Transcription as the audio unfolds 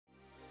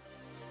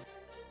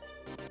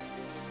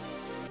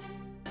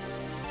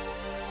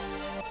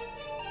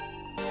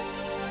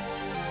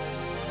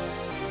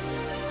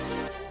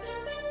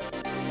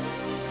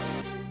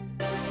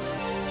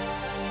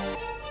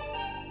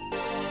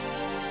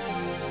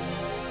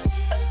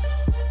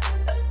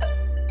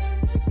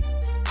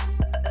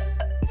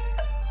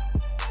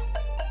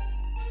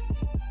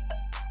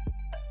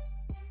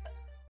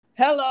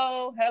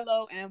Hello,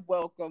 and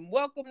welcome.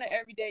 Welcome to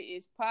Everyday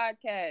Ish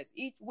Podcast.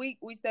 Each week,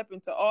 we step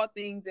into all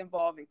things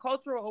involving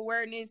cultural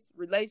awareness,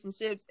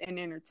 relationships, and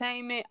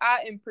entertainment.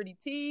 I am Pretty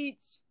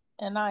Teach.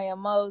 And I am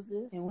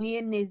Moses. And we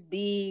in this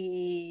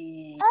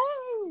bitch.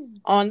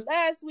 Hey. On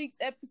last week's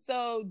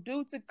episode,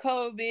 due to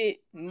COVID,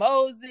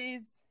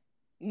 Moses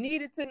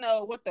needed to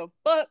know what the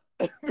fuck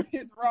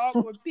is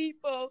wrong with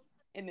people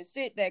and the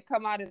shit that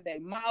come out of their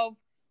mouth.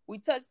 We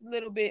touched a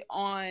little bit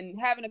on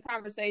having a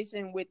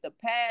conversation with the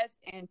past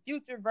and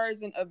future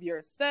version of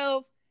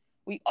yourself.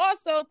 We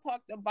also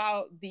talked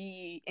about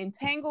the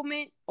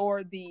entanglement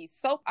or the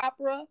soap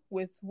opera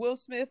with Will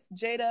Smith,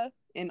 Jada,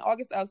 and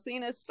August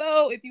Alsina.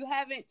 So if you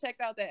haven't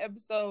checked out that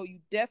episode, you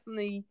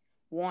definitely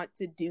want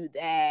to do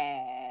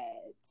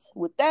that.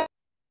 With that,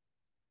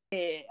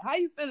 how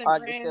you feeling,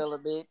 August friend? still a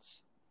bitch.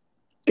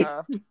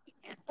 I'm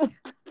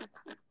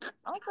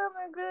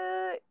feeling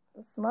good.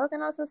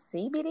 Smoking on some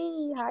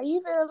CBD. How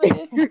you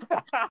feeling?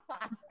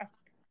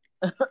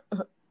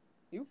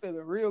 You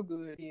feeling real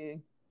good, yeah.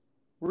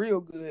 Real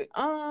good.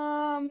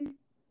 I'm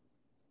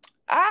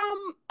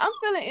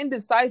feeling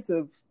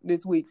indecisive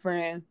this week,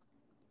 friend.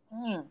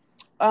 Whoa,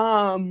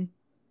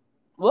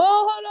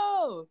 hold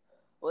on.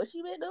 What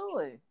she been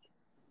doing?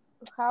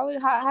 How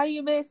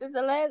you been since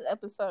the last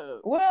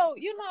episode? Well,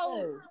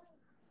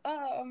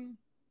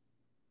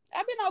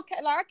 I've been okay.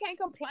 Like, I can't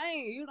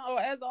complain,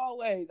 as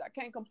always. I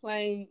can't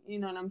complain, you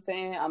know what I'm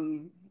saying?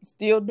 I'm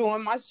still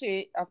doing my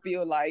shit. I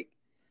feel like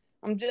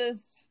I'm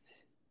just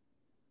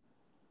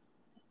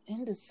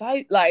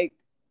indecisive. Like,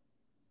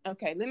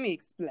 okay, let me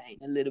explain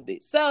a little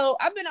bit. So,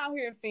 I've been out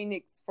here in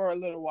Phoenix for a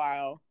little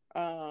while.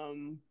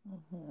 And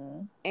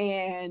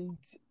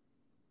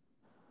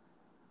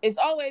it's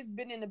always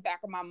been in the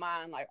back of my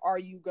mind, like, are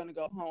you going to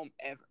go home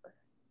ever?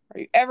 Are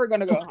you ever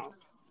going to go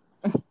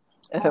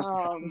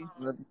home?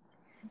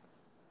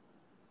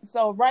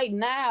 So right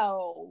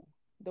now,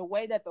 the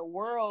way that the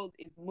world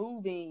is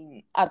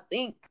moving, I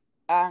think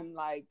I'm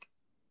like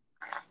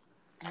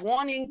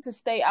wanting to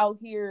stay out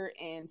here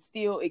and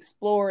still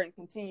explore and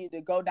continue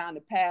to go down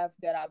the path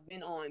that I've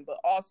been on. But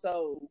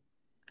also,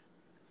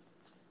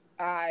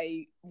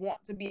 I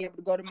want to be able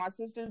to go to my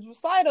sister's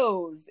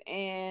recitals,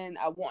 and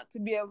I want to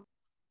be able to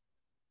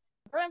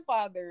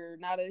grandfather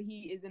now that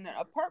he is in an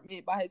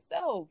apartment by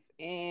himself,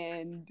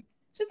 and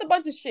just a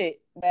bunch of shit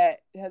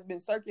that has been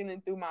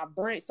circulating through my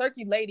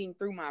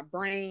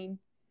brain.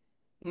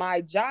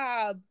 My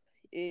job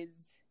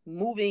is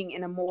moving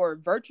in a more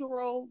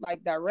virtual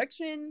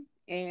direction,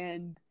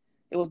 and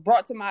it was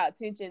brought to my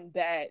attention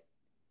that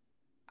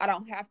I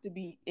don't have to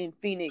be in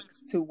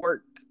Phoenix to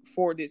work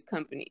for this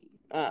company.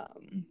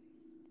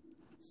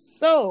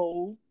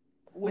 So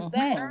with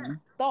that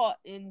thought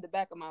in the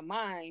back of my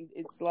mind,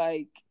 it's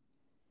like,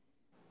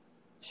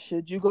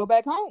 should you go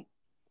back home?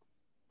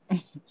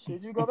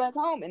 Should you go back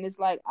home? And it's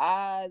like,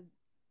 I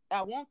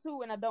want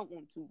to and I don't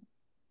want to.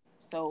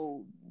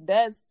 So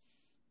that's...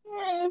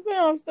 if you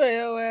don't stay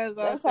your ass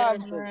out how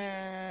there,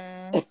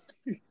 man.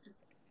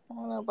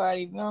 Don't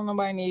nobody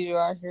need you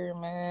out here,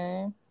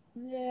 man.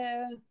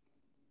 Yeah.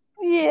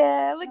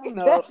 Look at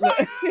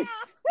that.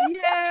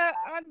 Yeah,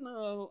 I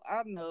know.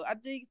 I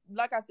think,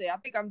 like I said, I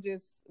think I'm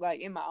just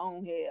like in my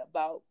own head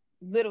about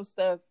little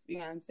stuff. You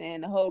know what I'm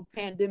saying? The whole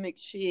pandemic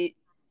shit.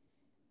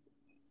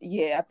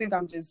 Yeah, I think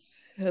I'm just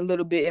a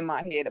little bit in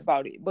my head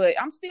about it. But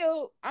I'm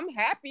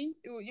happy,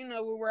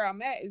 with where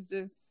I'm at. It's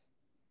just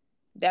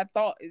that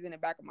thought is in the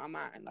back of my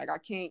mind. Like, I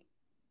can't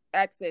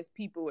access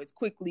people as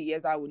quickly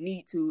as I would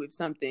need to if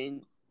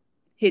something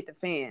hit the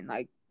fan,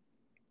 like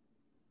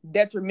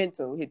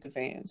detrimental hit the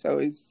fan. So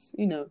it's,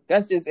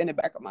 that's just in the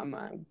back of my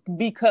mind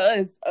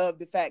because of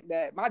the fact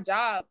that my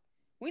job,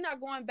 we're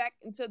not going back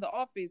into the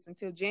office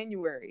until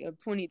January of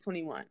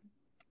 2021.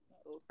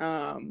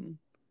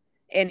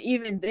 And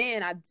even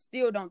then, I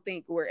still don't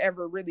think we're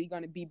ever really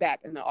going to be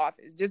back in the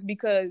office just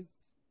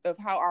because of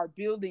how our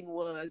building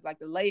was. Like,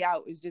 the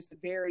layout is just a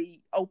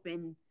very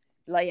open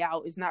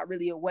layout. It's not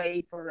really a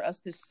way for us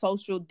to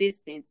social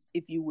distance,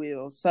 if you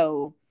will.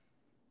 So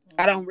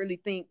I don't really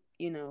think,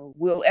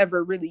 we'll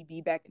ever really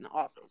be back in the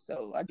office.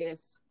 So I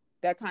guess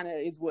that kind of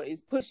is what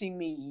is pushing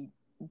me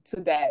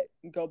to that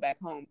go back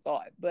home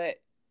thought.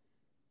 But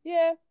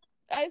yeah,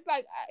 it's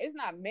like, it's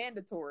not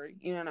mandatory,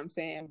 you know what I'm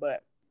saying?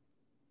 But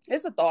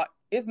it's a thought.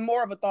 It's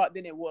more of a thought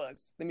than it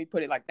was. Let me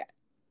put it like that.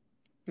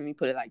 I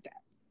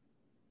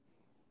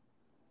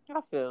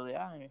feel it.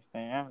 I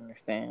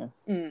understand.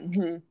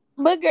 Mm-hmm.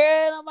 But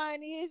girl, nobody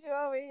needs you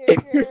over here,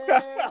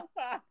 girl.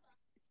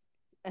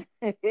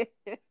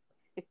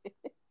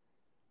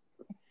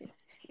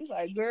 He's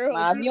like, girl.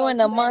 Nah, if you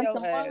in a month to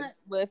month,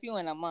 but if you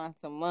in a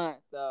month to month,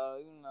 though,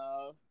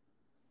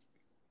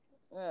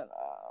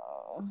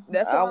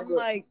 that's what I'm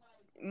like.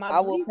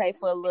 I will pay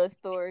for a little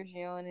storage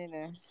unit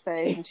and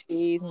save some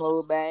cheese,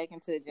 move back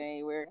into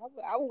January.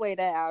 I will weigh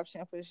that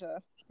option for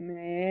sure.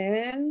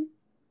 Man,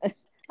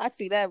 I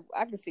see that.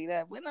 I can see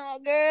that. But no,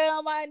 girl,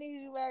 I might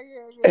need you back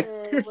here,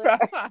 girl.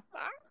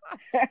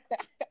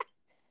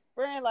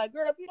 Friend, like,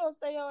 girl, if you don't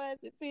stay your ass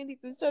at Fendi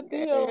to shut the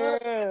hell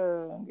up.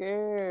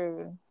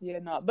 Girl. Yeah,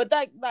 no. But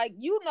like, I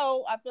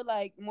feel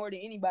like more than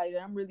anybody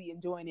that I'm really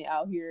enjoying it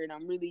out here, and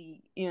I'm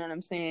really, you know what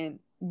I'm saying,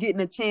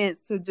 getting a chance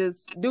to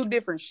just do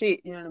different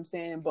shit, you know what I'm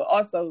saying? But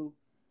also,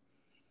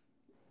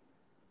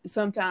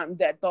 sometimes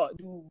that thought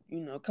do,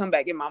 come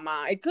back in my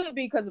mind. It could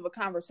be because of a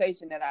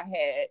conversation that I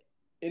had,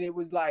 and it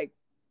was like,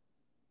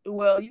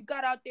 well, you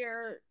got out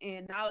there,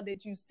 and now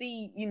that you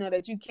see,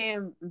 that you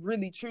can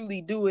really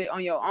truly do it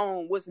on your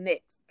own, what's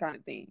next, kind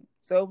of thing.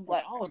 So it was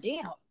like, oh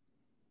damn,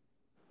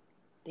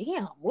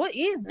 what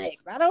is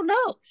next? I don't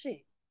know.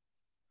 Shit.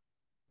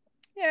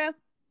 Yeah,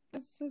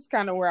 that's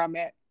kind of where I'm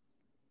at.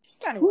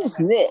 Who's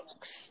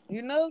next?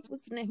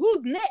 What's next? Who's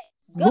next?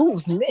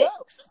 Who's next? Who's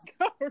next?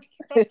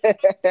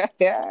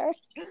 Yeah.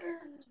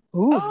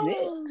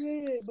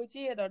 But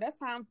yeah, though, that's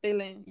how I'm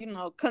feeling.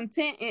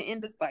 Content and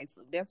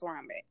indecisive. That's where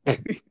I'm at.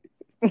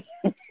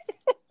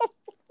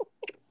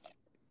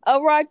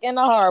 A rock and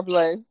a hard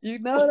place. You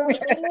know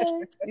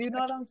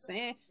what I'm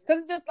saying? Because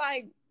it's just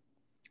like,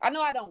 I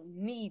know I don't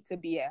need to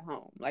be at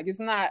home. Like, it's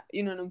not,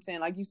 you know what I'm saying?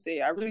 Like you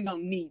said, I really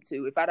don't need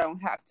to. If I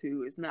don't have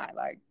to, it's not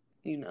like,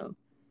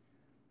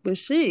 But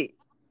shit,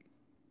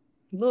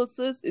 little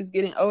sis is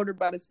getting older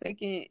by the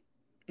second.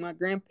 My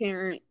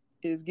grandparent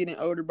is getting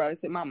older by the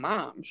second. My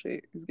mom,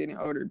 shit, is getting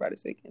older by the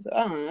second.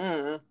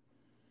 So,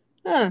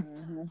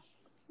 Mm-hmm.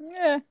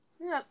 Yeah.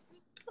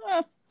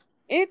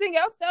 Anything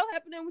else still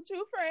happening with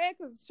you, Fred?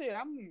 Because shit,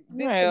 I'm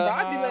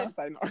discombobulated.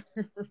 Like,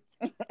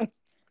 no.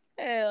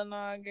 Hell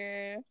no,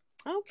 girl.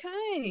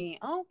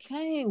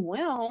 Okay.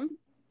 Well,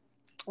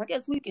 I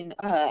guess we can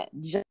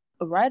jump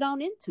right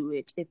on into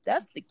it if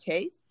that's the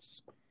case.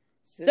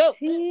 So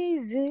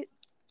Tejas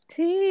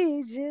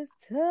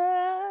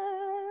touch.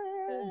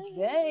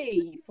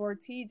 Today for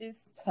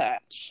Tejas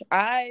touch,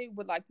 I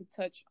would like to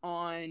touch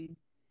on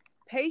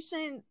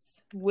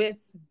patience with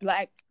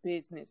Black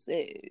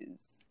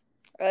businesses.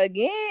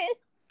 Again?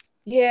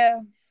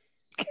 Yeah.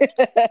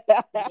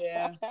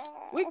 Yeah.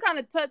 We kind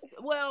of touched.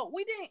 Well,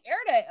 we didn't air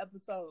that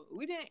episode.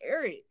 We didn't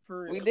air it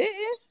for real. We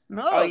didn't?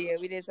 No. Oh yeah,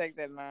 we did take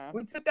that down.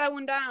 We took that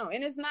one down,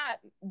 and it's not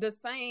the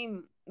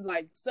same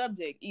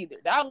subject either.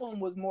 That one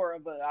was more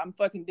of a I'm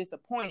fucking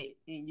disappointed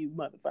in you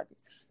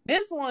motherfuckers.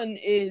 This one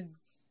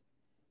is,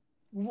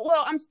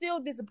 well, I'm still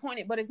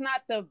disappointed, but it's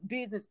not the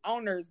business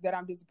owners that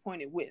I'm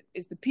disappointed with.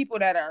 It's the people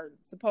that are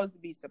supposed to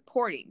be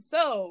supporting.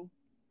 So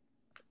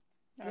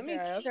let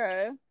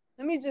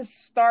me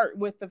just start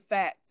with the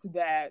fact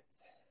that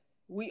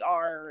we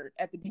are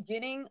at the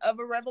beginning of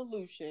a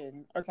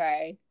revolution,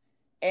 okay?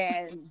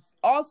 And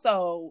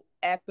also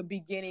at the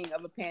beginning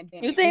of a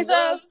pandemic. You think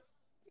so?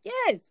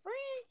 Yes, friend.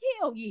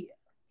 Hell yeah.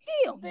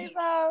 Hell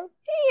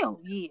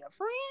yeah,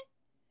 friend.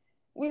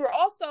 We were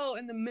also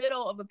in the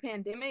middle of a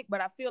pandemic,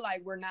 but I feel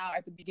like we're now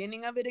at the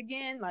beginning of it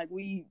again. Like,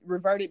 we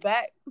reverted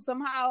back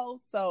somehow.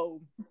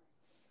 So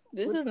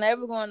this is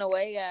never going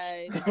away,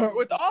 guys.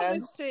 With all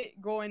this shit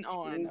going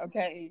on,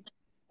 okay,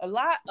 a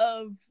lot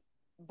of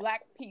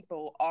Black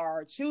people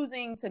are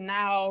choosing to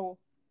now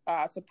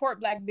support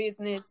Black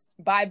business,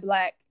 buy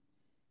Black,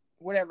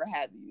 whatever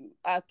have you.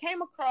 I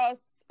came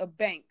across a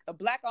bank, a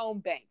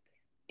Black-owned bank,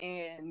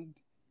 and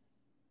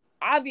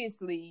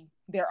obviously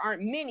there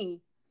aren't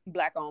many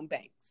Black-owned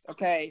banks,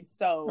 okay?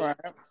 So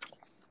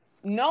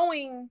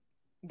knowing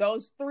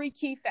those three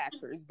key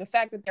factors, the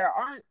fact that there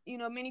aren't,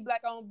 many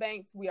Black-owned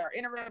banks, we are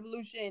in a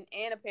revolution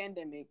and a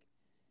pandemic.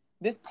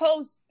 This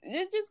post,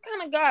 it just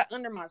kind of got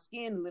under my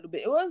skin a little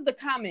bit. It was the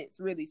comments,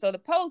 really. So the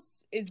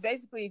post is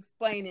basically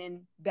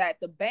explaining that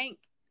the bank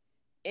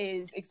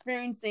is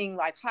experiencing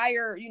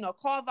higher,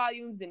 call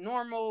volumes than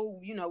normal.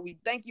 We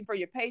thank you for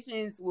your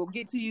patience. We'll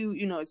get to you,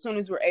 as soon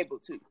as we're able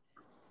to.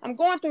 I'm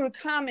going through the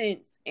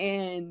comments,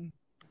 and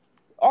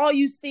all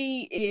you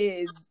see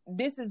is,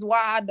 this is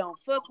why I don't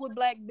fuck with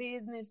Black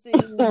businesses.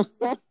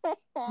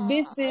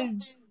 This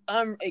is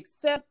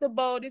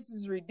unacceptable. This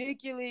is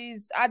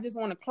ridiculous. I just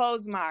want to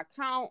close my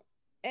account.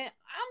 And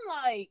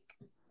I'm like,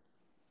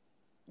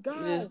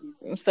 guys,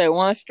 just say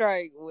one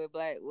strike with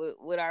Black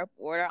with our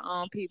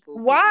own people.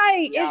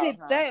 Why is it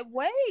that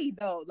way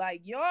though?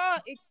 Like, y'all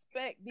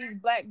expect these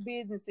Black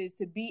businesses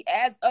to be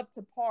as up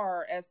to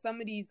par as some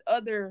of these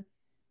other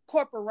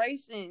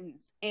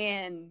corporations,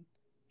 and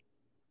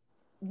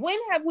when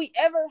have we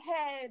ever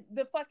had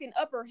the fucking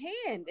upper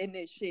hand in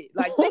this shit?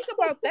 Like, think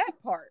about that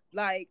part.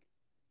 Like,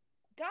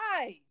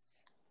 guys,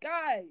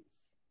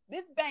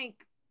 this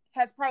bank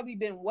has probably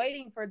been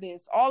waiting for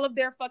this all of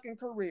their fucking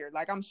career.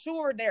 Like, I'm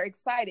sure they're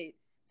excited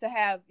to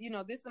have,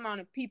 this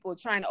amount of people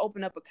trying to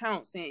open up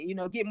accounts and,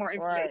 get more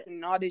information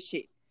and all this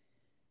shit.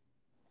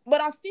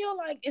 But I feel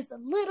like it's a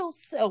little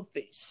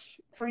selfish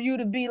for you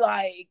to be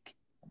like,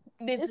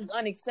 this is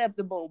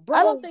unacceptable, bro.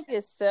 I don't think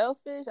it's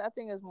selfish. I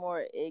think it's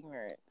more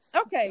ignorance.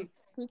 Okay.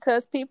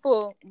 Because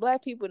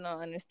Black people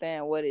don't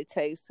understand what it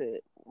takes to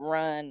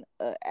run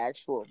an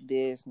actual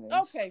business.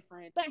 Okay,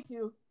 friend. Thank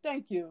you.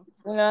 You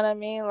know what I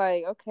mean?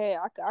 Like, okay,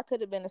 I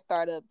could have been a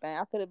startup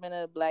bank. I could have been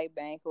a black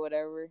bank or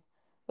whatever.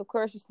 Of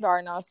course, you're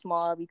starting out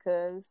small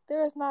because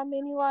there's not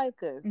many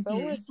like us, so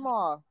we're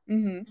small.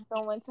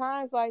 So when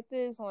times like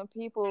this, when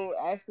people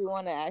actually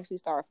want to actually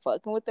start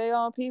fucking with their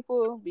own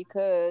people,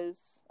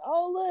 because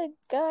look,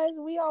 guys,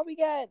 we all we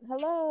got.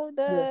 Hello,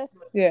 duh.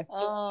 Yeah.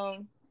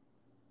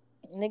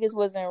 Niggas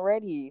wasn't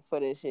ready for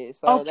this shit,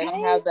 so they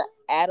don't have the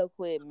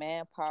adequate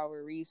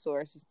manpower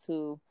resources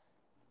to,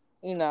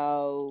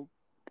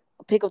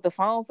 pick up the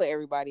phone for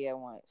everybody at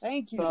once.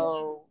 Thank you.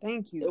 So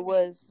Thank you. It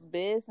was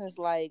business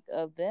like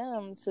of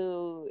them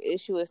to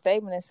issue a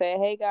statement and say,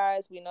 "Hey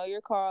guys, we know you're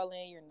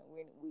calling.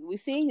 We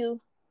see you."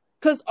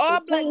 Because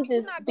all black people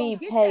just not be gonna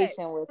get patient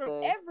that with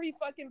from us. every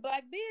fucking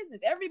black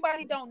business.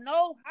 Everybody don't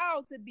know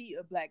how to be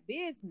a black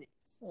business.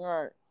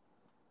 Right.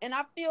 And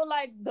I feel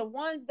like the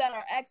ones that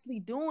are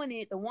actually doing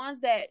it, the ones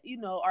that,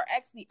 are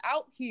actually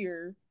out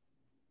here,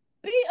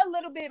 be a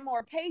little bit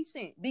more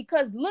patient,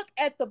 because look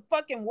at the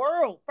fucking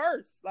world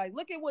first. Like,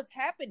 look at what's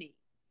happening.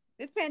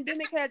 This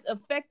pandemic has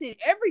affected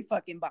every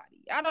fucking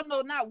body. I don't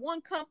know, not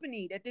one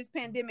company that this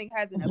pandemic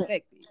hasn't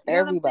affected.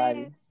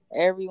 Everybody,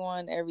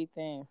 everyone,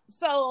 everything.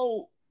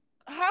 So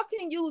how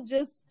can you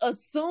just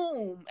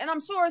assume? And I'm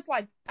sure it's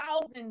like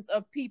thousands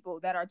of people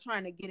that are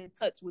trying to get in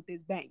touch with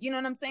this bank. You know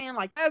what I'm saying?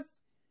 Like, that's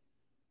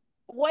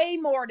way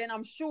more than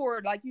I'm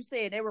sure, like you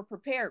said, they were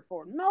prepared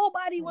for.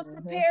 Nobody was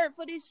prepared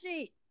for this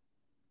shit.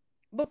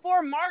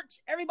 Before March,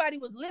 everybody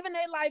was living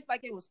their life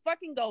like it was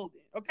fucking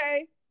golden,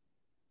 okay?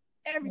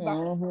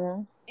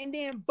 Everybody. And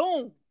then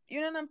boom, you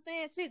know what I'm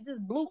saying? Shit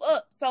just blew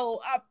up. So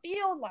I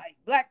feel like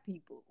black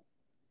people,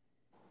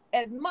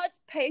 as much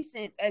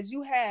patience as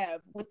you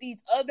have with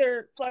these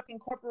other fucking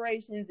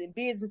corporations and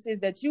businesses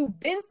that you've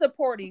been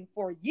supporting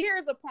for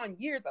years upon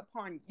years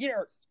upon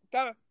years,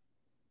 gotta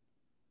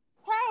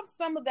have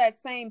some of that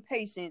same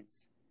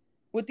patience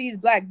with these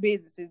black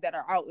businesses that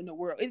are out in the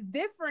world. It's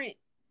different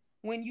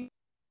when you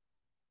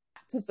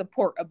to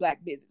support a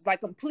black business,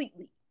 like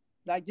completely,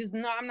 like just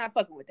no, I'm not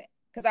fucking with that,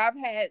 because I've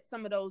had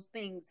some of those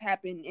things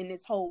happen in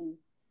this whole,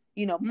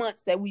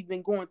 months that we've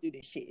been going through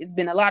this shit. It's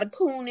been a lot of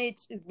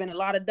coonage. It's been a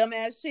lot of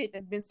dumbass shit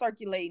that's been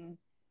circulating.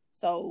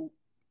 So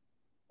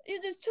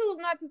you just choose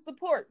not to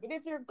support. But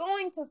if you're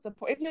going to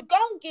support, if you're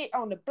going to get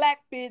on the black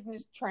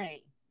business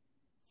train,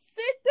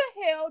 sit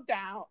the hell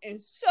down and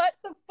shut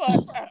the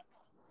fuck up.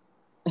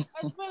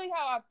 That's really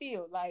how I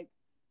feel. Like,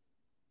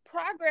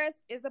 progress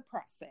is a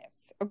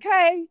process,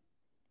 okay?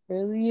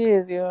 Really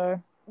is,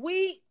 y'all.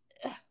 We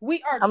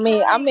are. I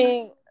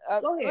mean.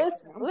 Go ahead.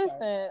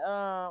 Listen.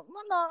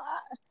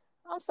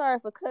 I'm sorry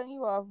for cutting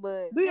you off,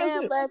 but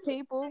man, black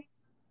people.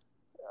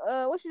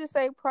 What you just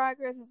say?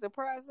 Progress is a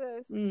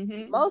process.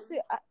 Mostly,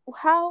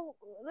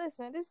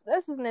 listen.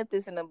 Let's just nip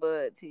this in the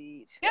bud,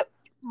 Teach. Yep.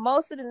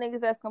 Most of the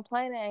niggas that's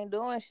complaining ain't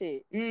doing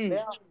shit.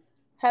 They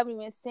haven't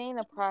even seen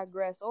a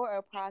progress or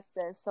a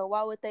process. So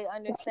why would they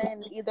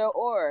understand either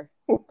or?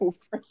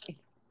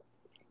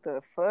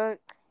 The fuck?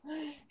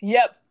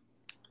 Yep.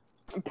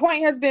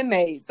 Point has been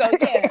made. So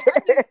yeah,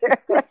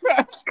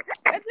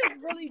 that just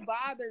really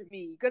bothered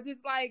me, because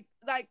it's like,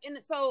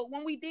 so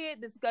when we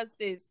did discuss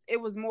this, it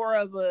was more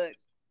of a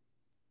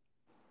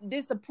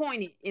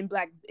disappointed in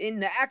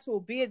the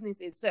actual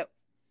business itself.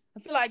 I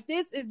feel like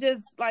this is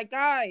just like,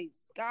 guys,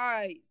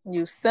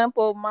 you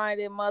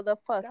simple-minded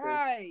motherfuckers,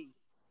 guys.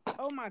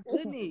 Oh my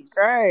goodness,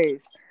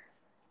 Christ!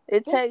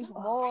 It takes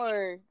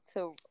more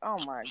to. Oh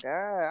my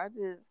god!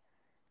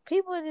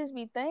 People just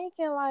be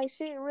thinking like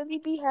shit really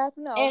be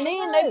happening. And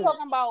then they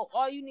talking about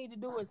all you need to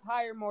do is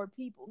hire more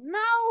people.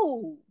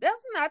 No,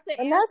 that's not the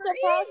answer. And that's the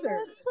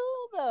process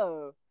too,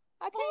 though.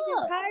 I can't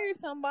just hire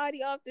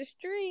somebody off the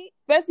street,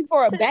 especially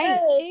for a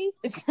bank.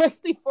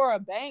 Especially for a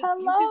bank.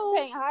 Hello? You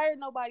just can't hire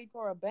nobody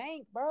for a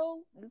bank, bro.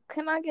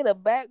 Can I get a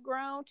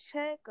background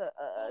check,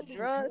 a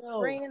drug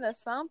screening or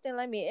something?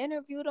 Let me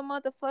interview the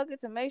motherfucker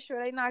to make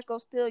sure they not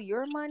gonna steal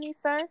your money,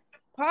 sir.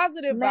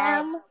 Positive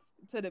vibes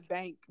to the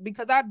bank,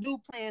 because I do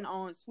plan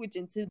on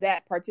switching to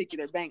that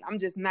particular bank. I'm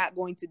just not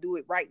going to do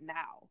it right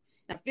now.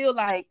 I feel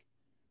like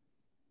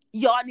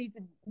y'all need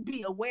to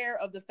be aware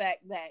of the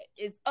fact that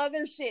it's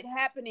other shit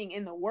happening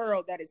in the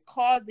world that is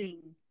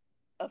causing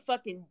a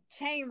fucking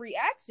chain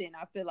reaction.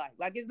 I feel like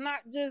it's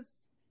not just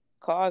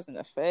cause and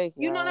effect.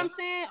 You know what I'm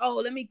saying? Oh,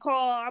 let me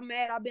call. I'm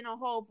mad. I've been on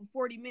hold for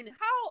 40 minutes.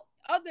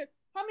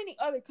 How many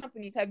other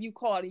companies have you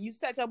called and you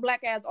sat your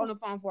black ass on the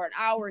phone for an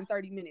hour and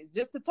 30 minutes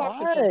just to talk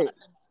to somebody?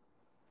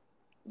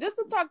 Just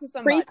to talk to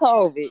somebody.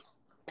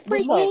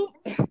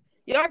 Pre-COVID.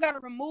 Y'all got to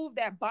remove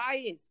that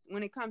bias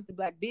when it comes to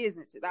black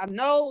businesses. I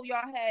know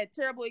y'all had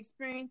terrible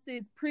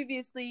experiences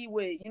previously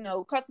with,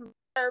 customer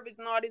service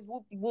and all this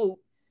whoop-de-whoop.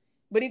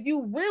 But if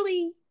you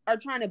really are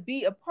trying to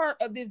be a part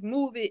of this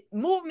movement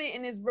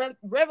and this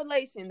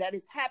revelation that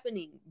is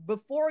happening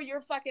before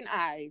your fucking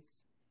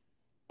eyes,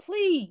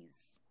 please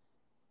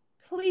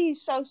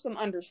show some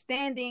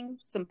understanding,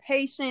 some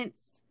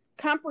patience,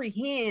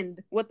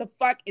 comprehend what the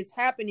fuck is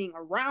happening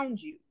around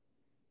you.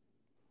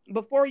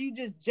 before you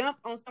just jump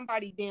on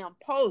somebody's damn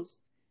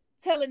post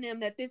telling them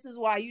that this is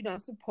why you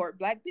don't support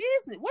Black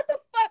business. What the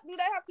fuck do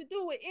that have to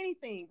do with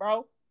anything,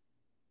 bro?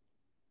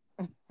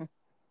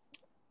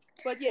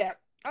 But yeah,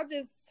 I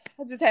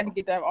just had to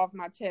get that off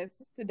my chest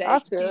today. I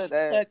feel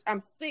that. I'm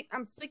sick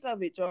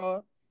of it,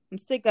 y'all. I'm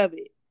sick of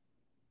it.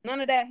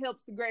 None of that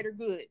helps the greater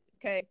good.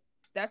 Okay,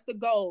 that's the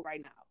goal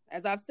right now.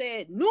 As I've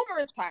said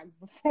numerous times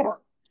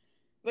before,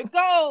 the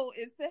goal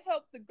is to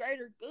help the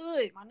greater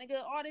good, my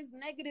nigga. All this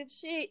negative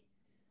shit,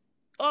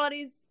 all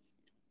this,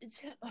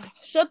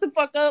 shut the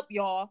fuck up,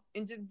 y'all,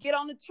 and just get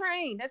on the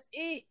train. That's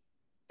it.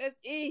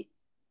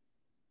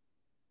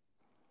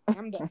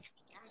 I'm done.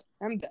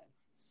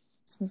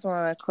 Just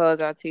want to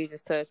close our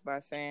teacher's touch by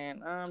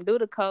saying, due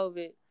to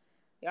COVID,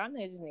 y'all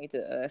niggas need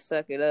to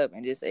suck it up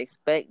and just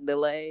expect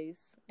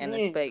delays and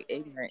expect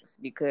ignorance,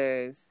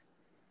 because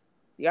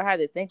y'all had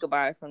to think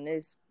about it from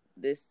this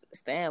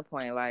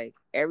standpoint. Like,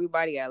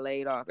 everybody got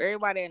laid off.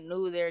 Everybody that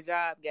knew their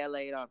job got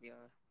laid off,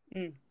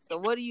 y'all. So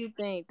what do you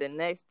think the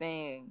next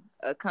thing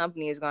a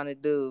company is going to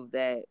do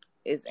that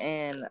is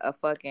in a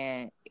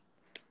fucking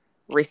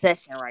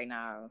recession right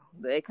now?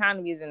 The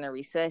economy is in a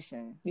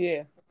recession.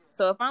 Yeah.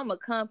 So if I'm a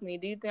company,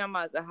 do you think I'm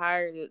about to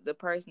hire the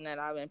person that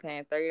I've been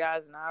paying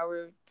 $30 an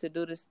hour to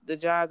do the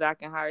job, that I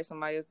can hire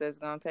somebody else that's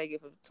going to take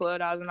it for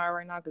 $12 an hour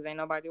right now because ain't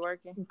nobody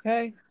working?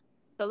 Okay.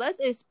 So let's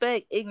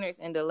expect ignorance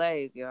and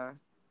delays, y'all.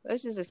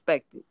 Let's just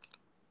expect it.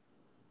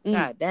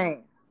 God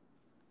damn.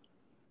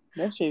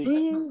 That shit.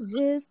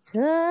 Jesus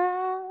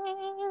time.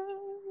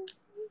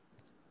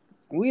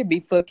 We'll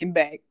be fucking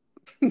back.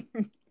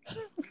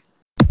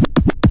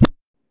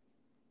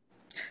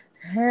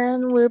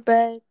 And we're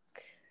back.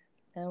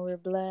 And we're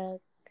black.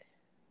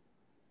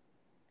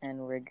 And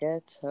we're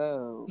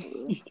ghetto.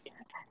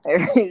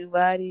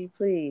 Everybody,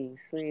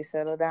 please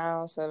settle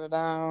down.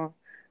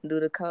 Due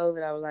to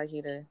COVID, I would like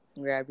you to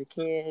grab your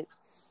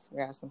kids,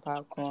 grab some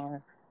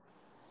popcorn,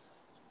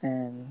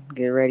 and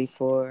get ready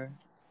for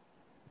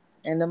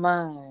In the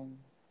Mind.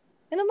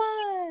 In the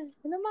Mind.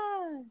 In the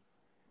Mind.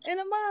 In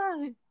the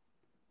Mind.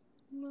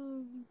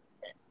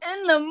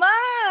 In the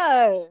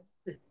Mind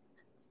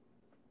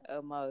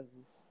of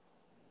Moses.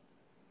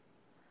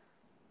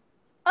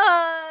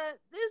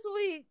 This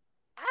week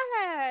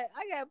I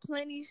got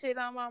plenty of shit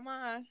on my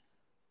mind.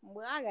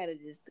 Well, I'm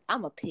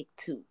gonna pick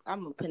two.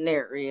 I'm gonna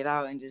narrow it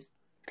out and just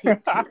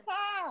pick two.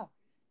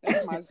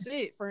 That's my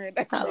shit, friend.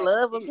 I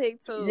love a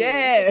pick two.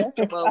 Yeah. That's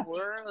above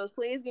worlds.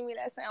 Please give me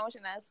that sandwich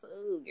and that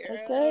soup, girl.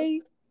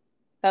 Okay.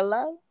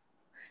 Hello?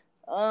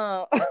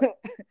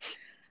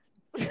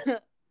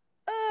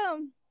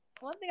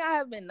 One thing I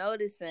have been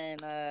noticing,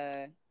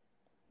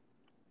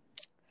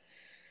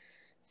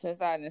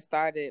 since I done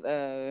started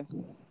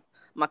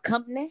my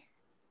company,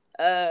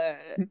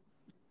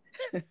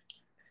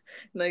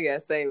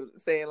 nigga say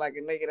it like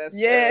a nigga that's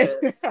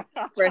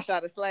fresh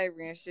out of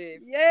slavery and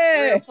shit.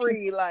 Yeah. Real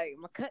free, like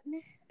my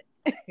company.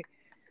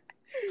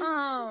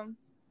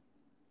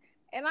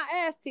 And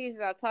I asked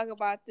Tisha, I talk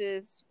about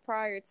this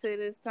prior to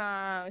this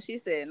time. She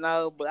said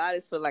no, but I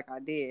just feel like I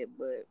did,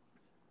 but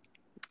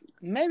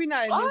maybe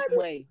not in this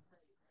way.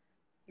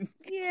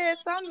 Yeah,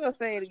 so I'm gonna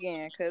say it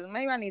again because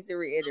maybe I need to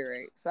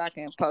reiterate so I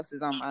can post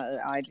this on my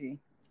IG.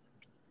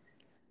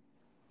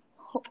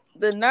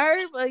 The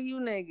nerve of you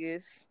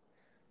niggas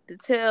to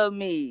tell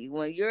me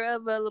when you're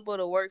available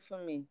to work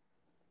for me,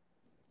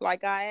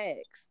 like I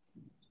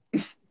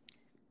asked,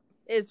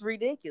 it's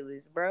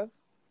ridiculous, bro.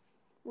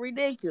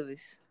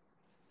 Ridiculous.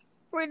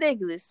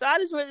 So I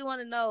just really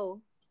want to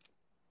know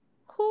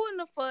who in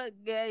the fuck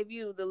gave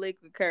you the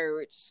liquid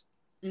courage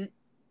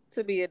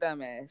to be a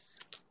dumbass.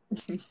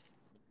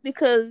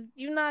 Because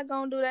you're not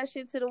going to do that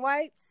shit to the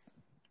whites.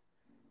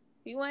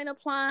 You ain't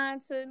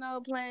applying to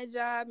no playing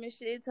job and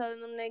shit,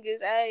 telling them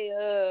niggas, hey,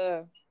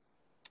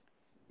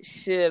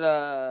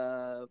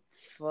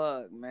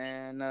 fuck,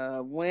 man,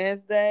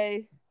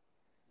 Wednesday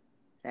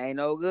ain't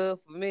no good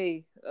for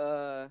me.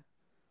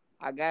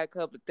 I got a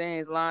couple of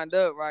things lined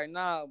up right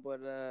now, but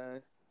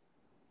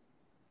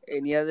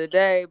any other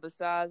day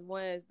besides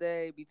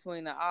Wednesday,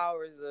 between the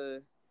hours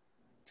of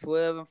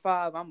 12 and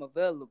 5, I'm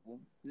available.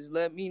 Just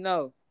let me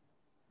know.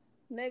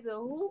 Nigga,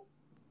 who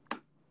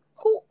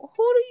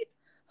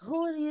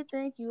do you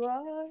think you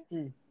are?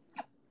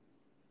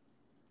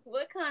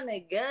 What kind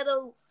of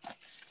ghetto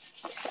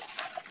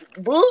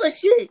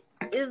bullshit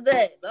is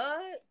that,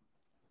 dog?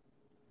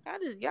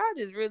 Y'all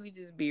just really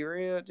just be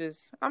real.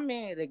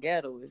 The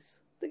ghetto is.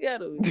 The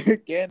ghetto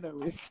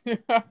is.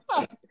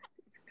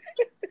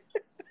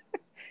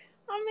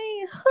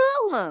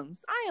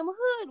 Hoodlums. I am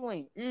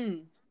hoodwinked.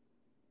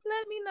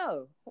 Let me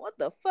know. What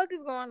the fuck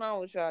is going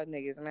on with y'all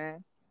niggas,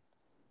 man?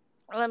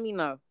 Let me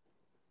know.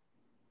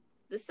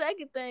 The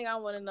second thing I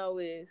want to know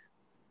is,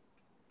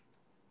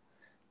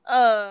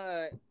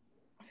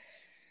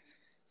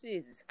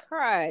 Jesus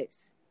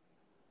Christ.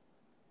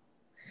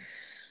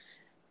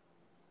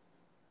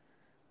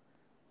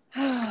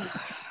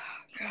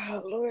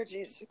 God, Lord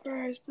Jesus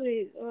Christ,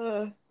 please.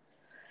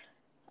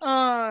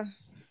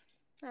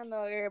 I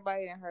know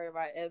everybody ain't heard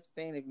about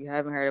Epstein. If you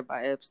haven't heard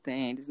about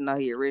Epstein, just know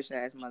he a rich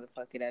ass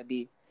motherfucker that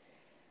be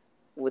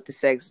with the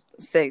sex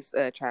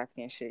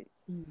trafficking shit.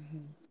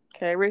 Mm-hmm.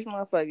 Okay, rich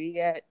motherfucker. You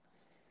got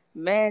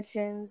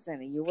mansions in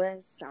the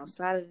U.S.,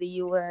 outside of the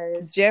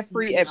U.S.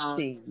 Jeffrey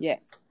Epstein.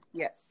 Yes.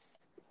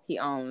 He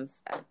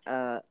owns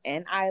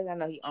an island. I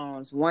know he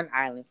owns one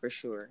island for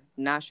sure.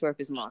 Not sure if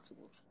it's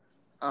multiple.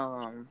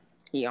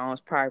 He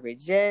owns private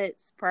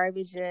jets,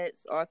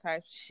 all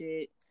types of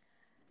shit.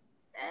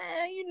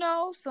 And you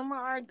know, some of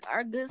our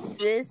good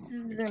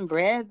sisters and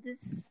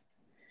brothers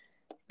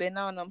been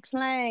on them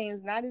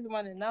planes. And I just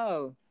want to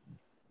know.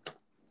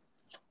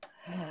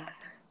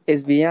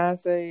 Is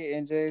Beyonce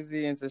and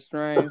Jay-Z into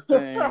strange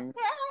things?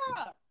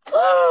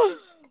 Just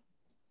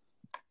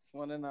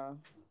want to know.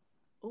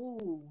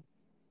 Ooh.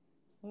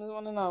 I just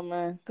want to know,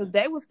 man. Because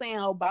they were saying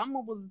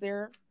Obama was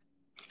there.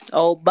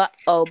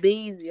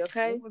 Beezy,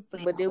 okay?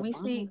 But did we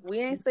see? We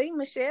ain't see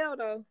Michelle,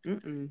 though.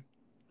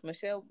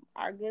 Michelle,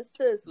 our good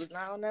sis, was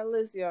not on that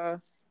list,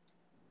 y'all.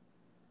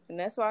 And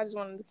that's why I just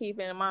wanted to keep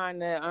in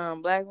mind that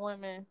black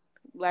women,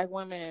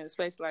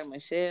 especially like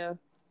Michelle,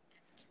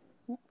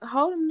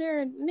 hold them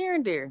near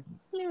and dear.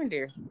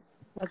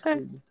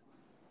 Okay?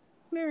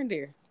 Near and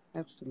dear.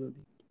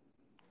 Absolutely.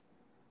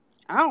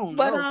 I don't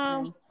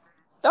know.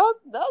 Those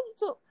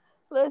two.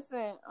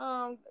 Listen,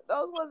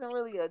 those wasn't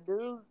really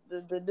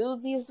the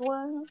dooziest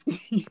one.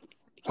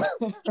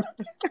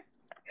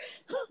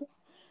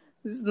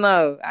 Just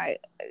no,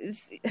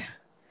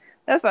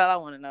 that's all I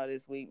want to know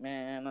this week,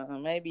 man.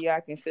 Maybe y'all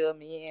can fill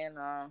me in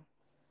on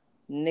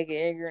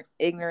nigga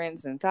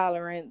ignorance and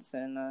tolerance,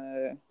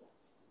 and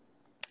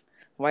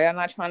why y'all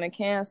not trying to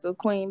cancel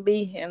Queen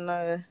B and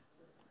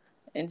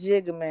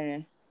Jigga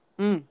Man.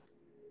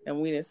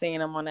 And we done seen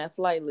them on that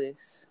flight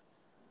list.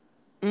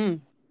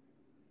 And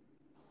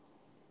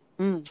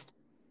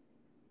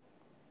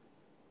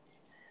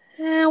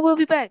we'll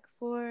be back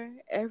for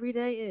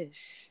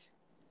Everyday-ish.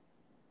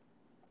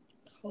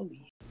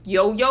 Holy.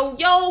 Yo,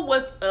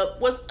 what's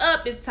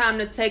up? It's time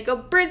to take a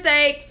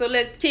break. So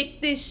let's kick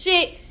this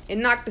shit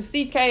and knock the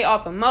CK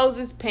off of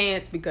Moses'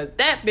 pants because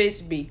that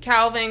bitch be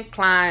Calvin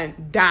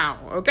Klein down,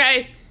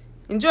 okay?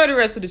 Enjoy the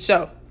rest of the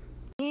show.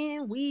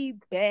 And we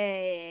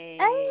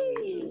back.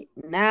 Hey.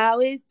 Now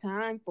it's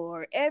time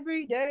for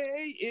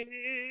Everyday.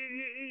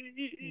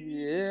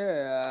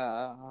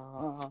 Yeah.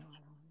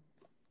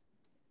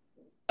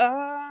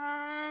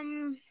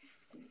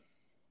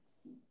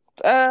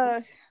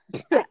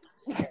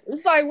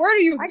 It's like, where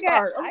do you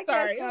start? I'm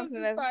sorry. Got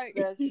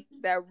something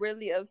that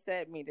really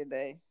upset me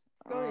today.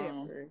 Go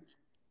ahead.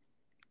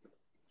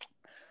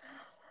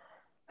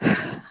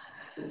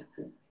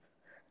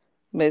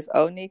 Miss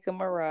Onika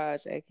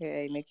Mirage,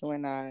 aka Nicki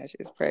Minaj,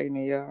 is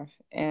pregnant, y'all.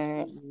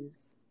 And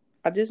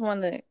I just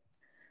wanna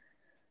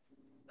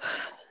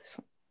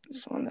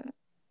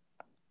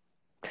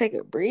take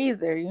a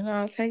breather, you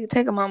know,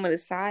 take a moment of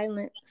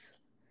silence.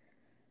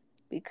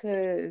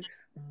 Because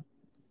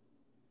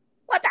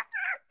what the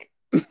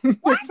fuck?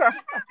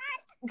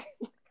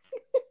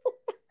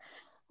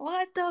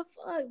 What the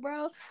fuck,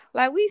 bro?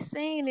 Like, we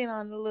seen it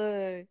on the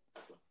little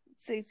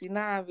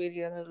 69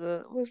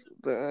 video,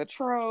 the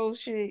troll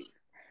shit.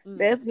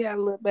 That's got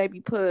a little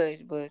baby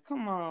Pudge, but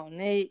come on,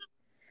 Nick.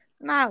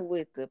 Not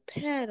with the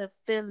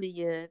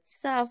pedophilia,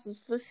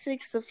 sauces for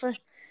six of us.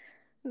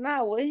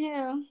 Not with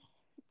him.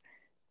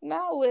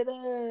 Not with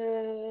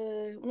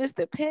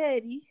Mr.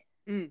 Petty.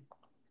 Come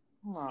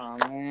on,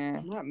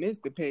 man. Not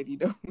Mr. Petty,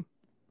 though.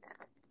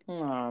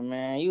 Come on,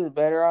 man. You was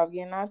better off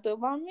getting knocked up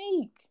by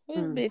Meek.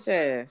 His bitch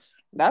ass.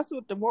 That's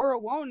what the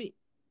world wanted.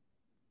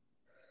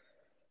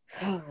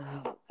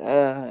 Oh,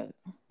 God.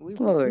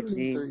 Lord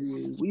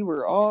Jesus. We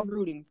were all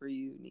rooting for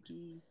you,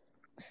 Nikki.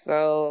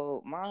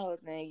 So, my whole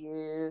thing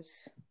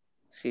is,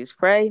 she's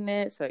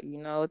pregnant, so you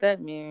know what that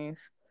means.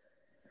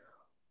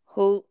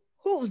 Who's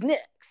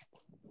next?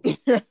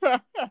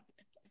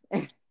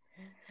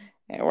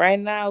 And right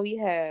now we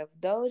have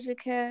Doja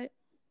Cat,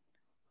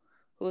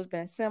 who's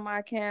been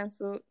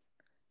semi-canceled,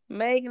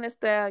 Megan Thee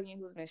Stallion,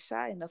 who's been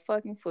shot in the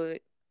fucking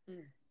foot,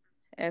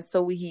 and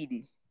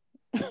Saweetie.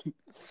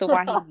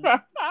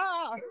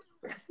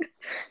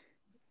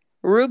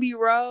 Ruby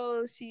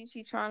Rose,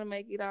 she trying to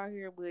make it out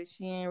here, but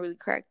she ain't really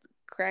crack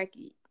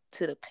it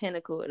to the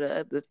pinnacle of the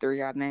other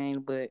three I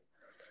named. But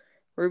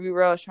Ruby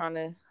Rose trying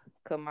to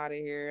come out of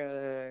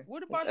here.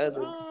 What about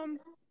the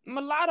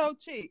mulatto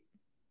chick?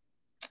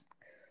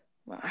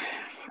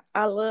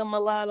 I love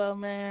mulatto,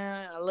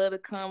 man. I love the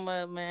come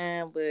up,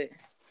 man. But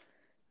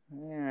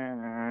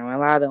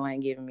mulatto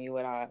ain't giving me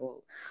what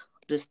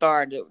the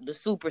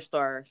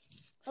superstar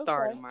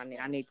stardom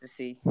I need to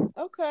see.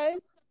 Okay.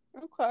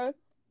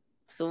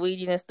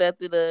 Saweetie done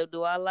stepped it up.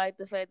 Do I like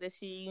the fact that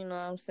she, you know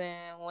what I'm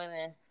saying, went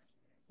and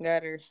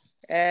got her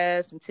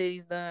ass and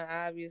titties done,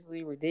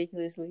 obviously,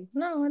 ridiculously?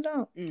 No, I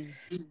don't.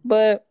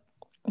 But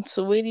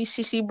Saweetie,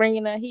 she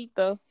bringing that heat,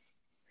 though.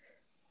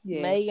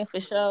 Yeah. Megan, for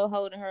sure,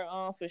 holding her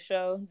own, for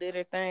sure. Did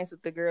her things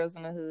with the girls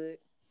in the hood.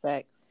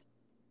 Facts.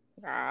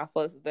 I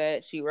fucks with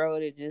that. She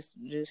wrote it just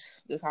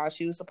how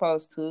she was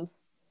supposed to.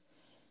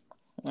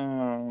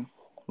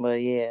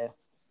 But yeah,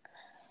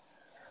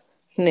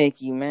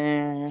 Nicki,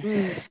 man,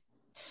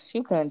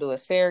 she couldn't do a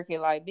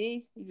surrogate like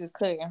B. You just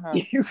couldn't, huh?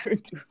 You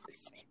could do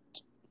this.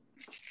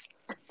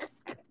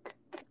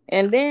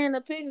 And then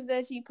the pictures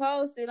that she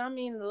posted, I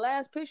mean, the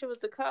last picture was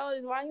the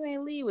coldest. Why you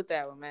ain't leave with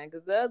that one, man?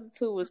 Because the other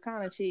two was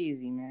kind of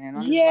cheesy, man.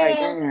 I'm just like,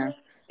 damn.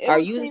 Are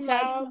you the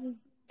child?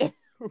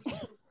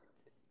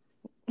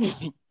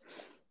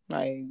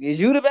 Like, is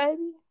you the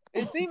baby?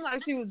 It seemed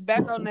like she was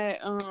back on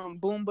that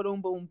boom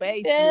boom boom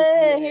bass.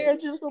 Yeah,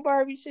 hairjuice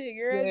Barbie shit,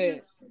 girl. Yeah.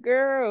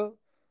 Girl,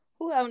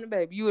 who having the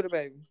baby? You or the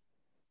baby?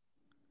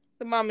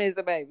 The mama is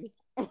the baby.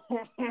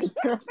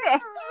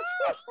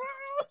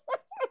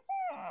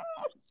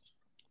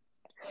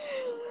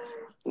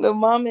 The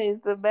mama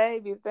is the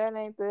baby. If that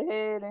ain't the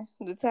head and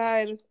the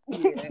title.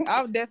 Yeah,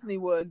 I definitely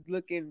was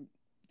looking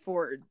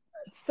for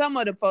some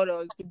of the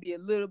photos to be a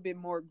little bit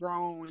more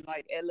grown,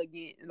 like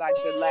elegant, like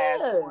the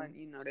last one,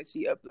 you know, that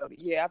she uploaded.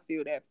 Yeah, I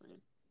feel that, friend.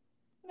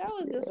 That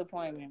was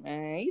disappointment,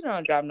 man. You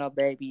don't drop no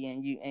baby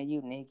and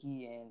you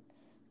Nicki and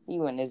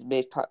you and this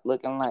bitch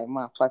looking like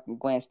motherfucking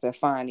Gwen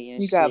Stefani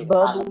and you shit. Got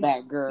bubbles,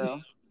 that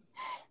girl.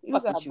 you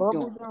got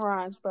bubbles and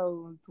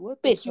rhinestones.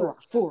 What, bitch? You are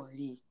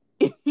 40.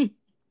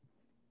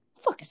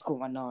 Fuck is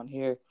going on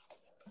here?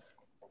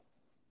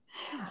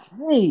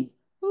 Hey.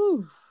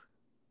 Whew.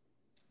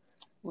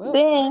 Well,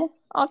 then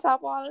on top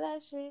of all of that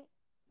shit,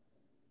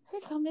 here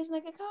come this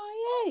nigga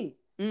Kanye.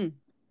 When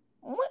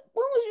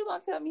was you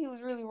gonna tell me he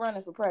was really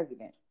running for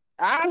president?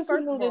 I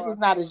first knew of this all was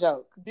not a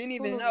joke. Didn't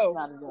even know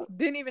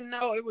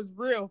it was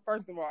real.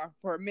 First of all,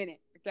 for a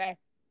minute, okay.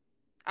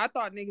 I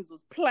thought niggas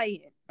was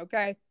playing,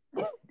 okay.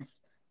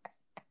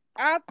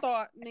 I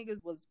thought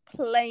niggas was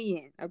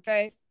playing,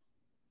 okay.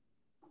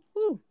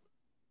 Whew.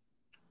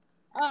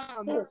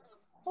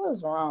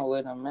 What's wrong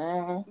with him,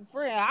 man?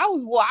 Friend,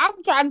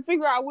 I'm trying to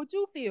figure out what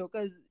you feel,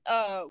 cause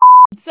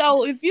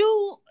so if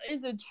you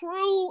is a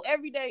true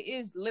everyday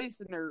is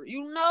listener,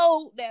 you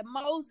know that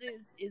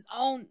Moses is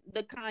on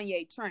the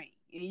Kanye train,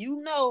 and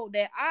you know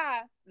that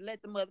I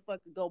let the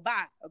motherfucker go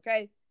by,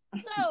 okay?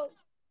 So,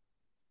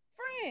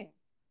 friend,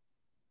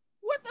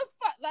 what the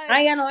fuck? Like,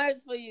 I ain't got no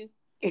answers for you.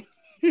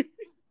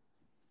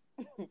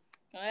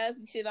 Don't ask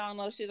me shit I don't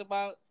know shit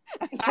about.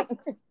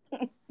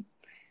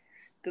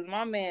 Cause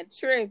my man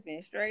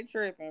tripping, straight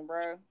tripping,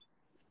 bro.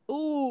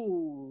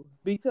 Ooh,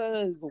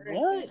 because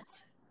what?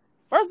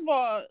 First of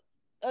all,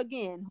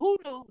 again, who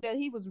knew that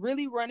he was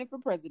really running for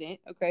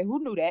president? Okay,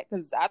 who knew that?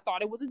 Because I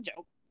thought it was a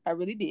joke. I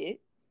really did.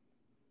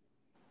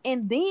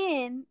 And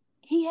then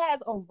he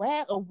has a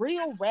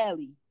real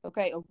rally.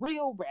 Okay, a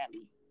real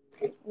rally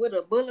with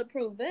a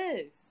bulletproof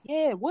vest.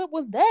 Yeah, what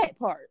was that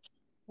part?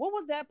 What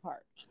was that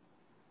part?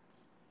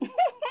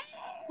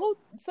 Who?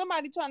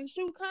 Somebody trying to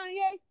shoot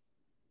Kanye?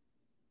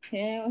 He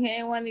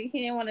ain't want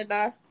to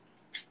die.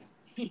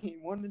 He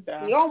didn't want to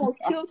die. He almost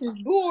killed his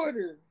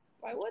daughter.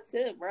 Like, what's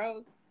it,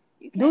 bro?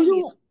 You can't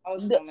be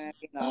man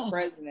being a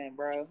president,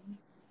 bro.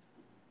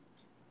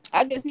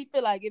 I guess he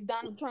feel like if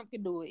Donald Trump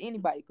could do it,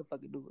 anybody could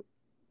fucking do it.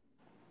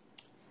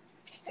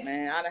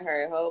 Man, I done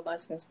heard a whole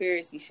bunch of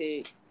conspiracy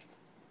shit.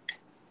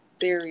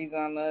 Theories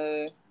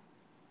on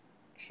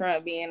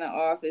Trump being in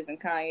office and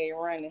Kanye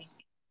running.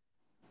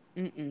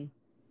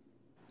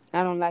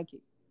 I don't like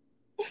it.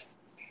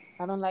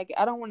 I don't like it.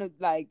 I don't want to,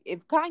 like,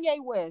 if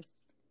Kanye West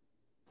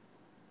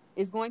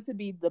is going to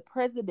be the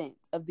president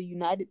of the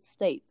United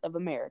States of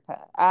America,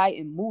 I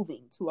am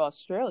moving to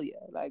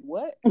Australia. Like,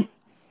 what?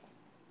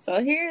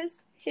 So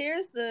here's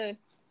the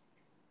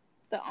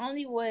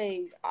only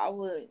way I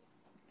would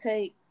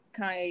take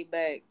Kanye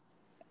back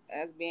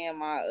as being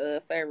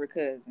my favorite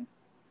cousin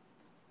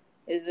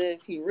is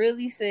if he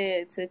really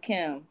said to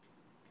Kim,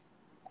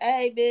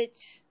 "Hey,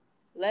 bitch,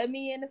 let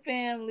me in the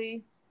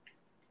family.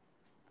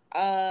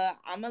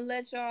 I'm gonna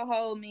let y'all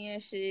hold me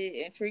and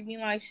shit and treat me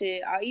like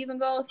shit. I'll even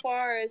go as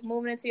far as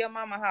moving into your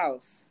mama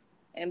house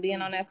and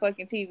being on that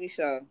fucking TV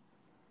show.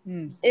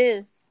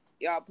 If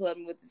y'all plug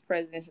me with this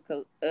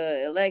presidential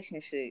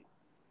election shit,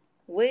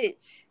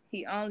 which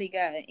he only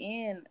got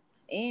an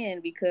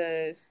in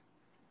because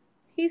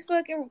he's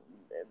fucking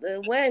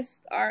the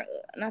West are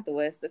not the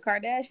West. The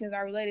Kardashians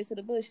are related to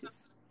the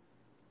Bushes.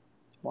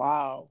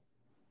 Wow.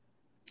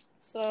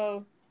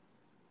 So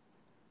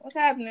what's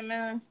happening,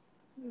 man?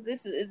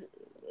 Is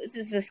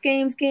this a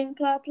scheme,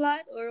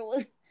 plot,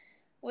 or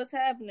what's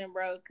happening,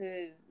 bro?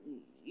 Because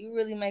you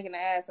really making an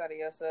ass out of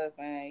yourself,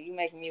 and you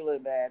making me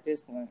look bad at this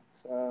point.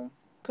 So,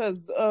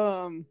 because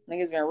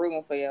niggas been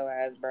rooting for your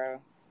ass, bro.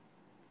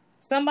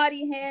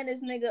 Somebody hand this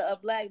nigga a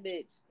black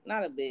bitch,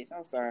 not a bitch.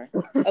 I'm sorry,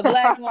 a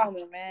black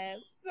woman,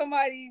 man.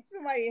 Somebody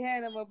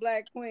hand him a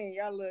black queen.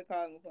 Y'all love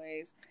calling them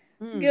queens.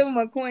 Give him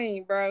a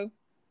queen, bro.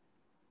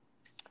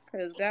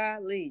 Cause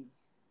golly,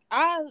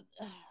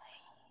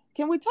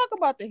 can we talk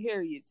about the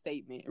Harriet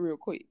statement real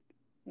quick?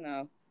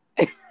 No.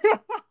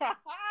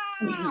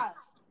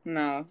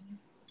 No.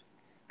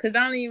 Cause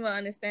I don't even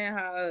understand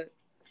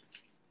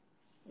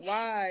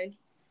why.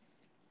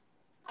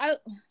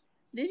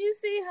 Did you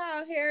see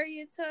how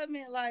Harriet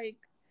Tubman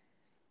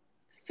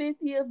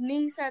 50th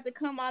niece had to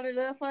come out of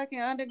the fucking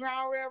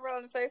Underground Railroad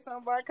and say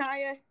something about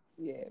Kanye?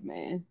 Yeah,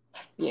 man.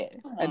 Yeah,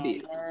 I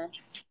did.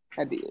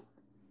 I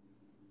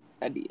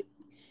did.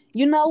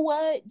 You know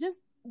what? Just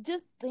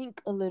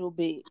think a little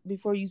bit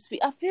before you speak.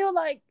 I feel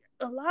like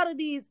a lot of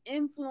these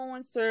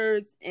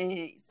influencers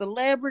and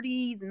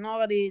celebrities and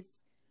all this,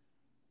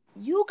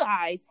 you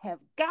guys have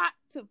got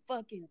to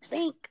fucking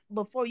think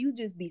before you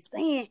just be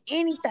saying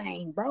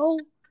anything, bro.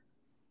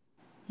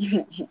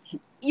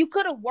 You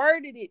could have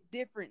worded it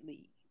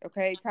differently,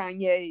 okay,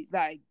 Kanye?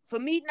 Like, for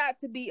me not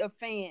to be a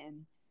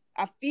fan,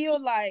 I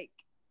feel like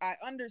I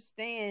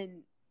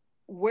understand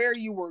where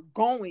you were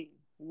going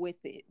with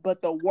it,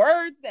 but the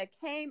words that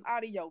came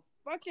out of your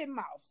fucking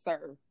mouth,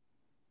 sir.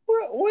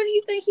 Where do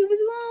you think he was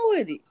going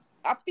with it?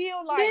 I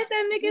feel like did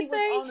that nigga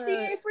say she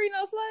ain't free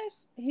no slaves?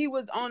 He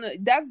was on a.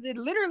 That's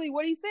literally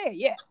what he said.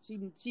 Yeah, she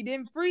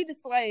didn't free the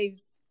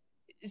slaves.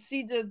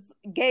 She just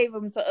gave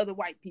them to other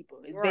white people.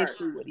 Is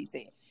basically what he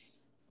said.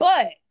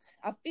 But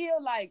I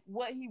feel like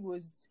what he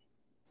was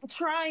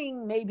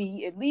trying,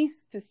 maybe at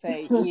least to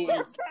say,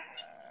 is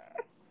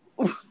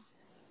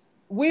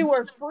we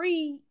were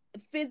free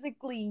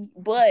physically,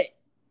 but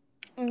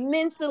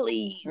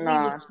mentally we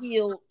were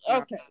still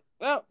okay.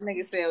 Well,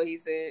 nigga said what he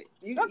said.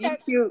 You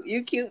cute.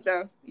 You cute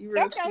though. You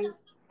real cute.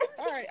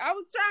 All right, I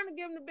was trying to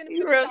give him the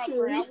benefit of the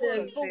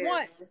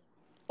doubt.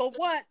 For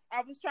once,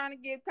 I was trying to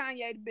give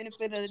Kanye the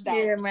benefit of the doubt.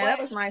 Yeah, man,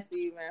 that was nice of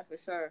you, man, for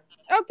sure.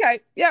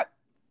 Okay, yep.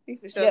 He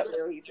for sure said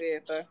what he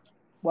said, though.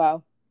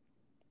 Wow.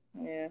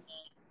 Yeah.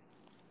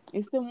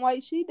 It's them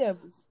white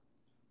she-devils.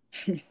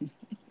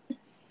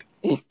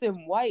 It's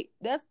them white.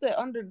 That's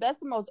the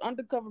most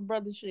undercover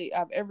brother shit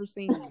I've ever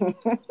seen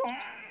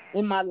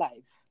in my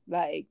life.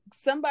 Like,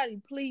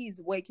 somebody please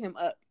wake him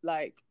up.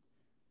 Like,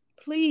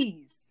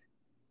 please.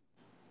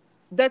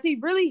 Does he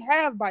really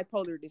have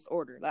bipolar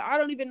disorder? Like, I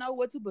don't even know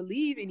what to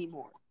believe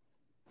anymore.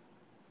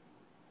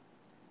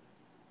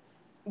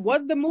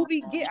 Was the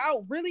movie Get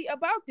Out really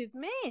about this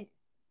man?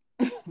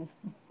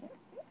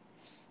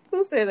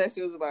 Who said that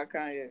she was about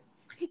Kanye?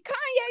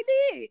 Kanye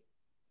did.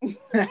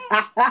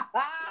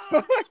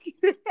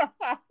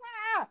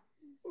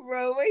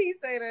 Bro, when he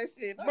say that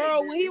shit?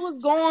 Bro, when he was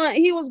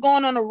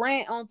going on a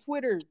rant on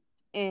Twitter,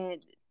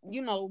 and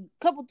you know,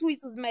 a couple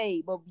tweets was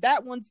made, but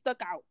that one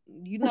stuck out.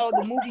 You know,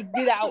 the movie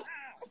Get Out.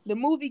 The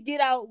movie Get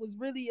Out was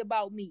really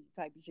about me,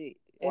 type of shit.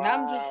 And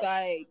I'm just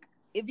like,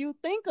 if you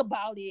think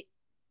about it,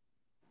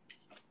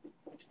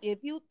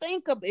 if you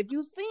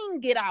seen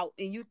Get Out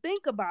and you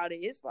think about it,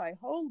 it's like,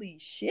 holy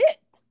shit.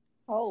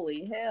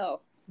 Holy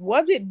hell.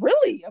 Was it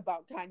really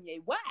about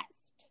Kanye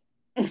West?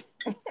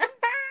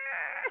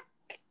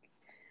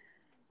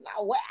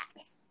 Not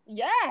West.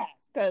 Yes,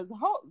 because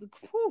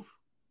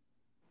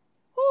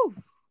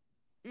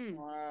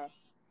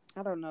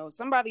I don't know.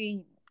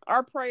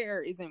 Our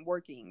prayer isn't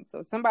working,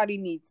 so somebody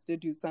needs to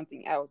do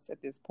something else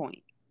at this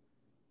point.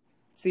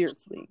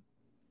 Seriously.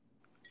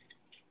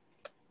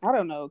 I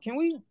don't know.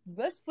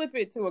 Let's flip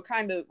it to a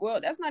kind of,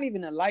 well, that's not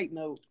even a light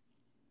note.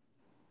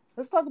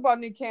 Let's talk about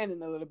Nick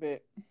Cannon a little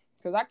bit.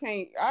 Because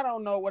I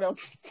don't know what else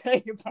to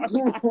say about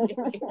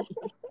Kanye.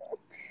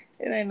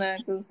 It ain't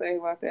nothing to say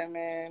about that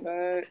man,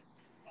 but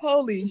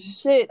holy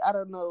shit, I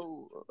don't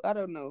know.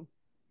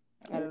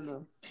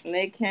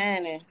 Nick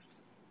Cannon.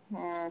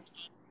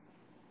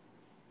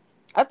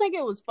 I think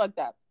it was fucked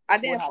up. I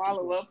didn't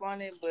follow up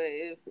on it, but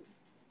it's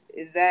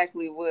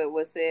exactly what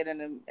was said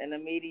in the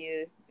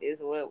media is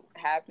what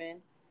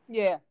happened.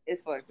 Yeah.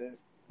 It's fucked up.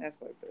 That's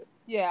fucked up.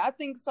 Yeah, I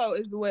think so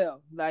as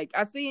well. Like,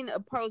 I seen a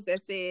post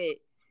that said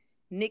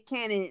Nick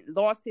Cannon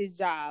lost his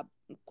job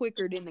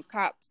quicker than the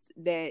cops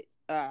that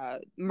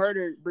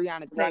murdered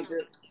Breonna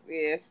Taylor.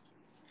 Yeah.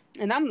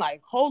 And I'm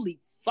like, holy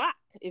fuck.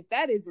 If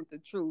that isn't the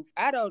truth,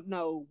 I don't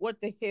know what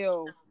the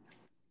hell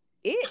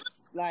is.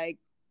 Like,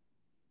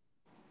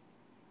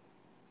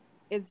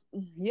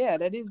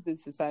 that is the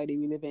society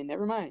we live in.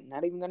 Never mind.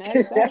 Not even gonna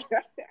ask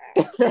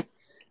that.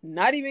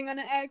 Not even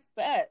gonna ask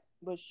that.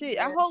 But shit,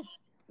 I hope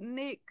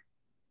Nick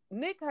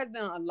has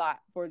done a lot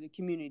for the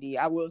community,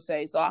 I will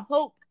say. So I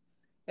hope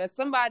that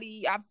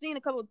I've seen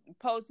a couple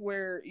posts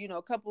where, you know,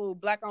 a couple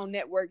Black-owned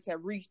networks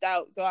have reached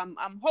out. So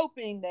I'm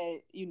hoping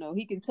that, you know,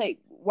 he can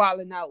take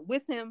Wildin' Out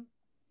with him.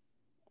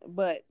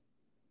 But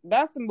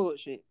that's some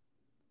bullshit.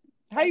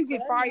 How you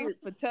get fired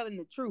for telling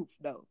the truth,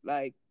 though?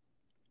 Like,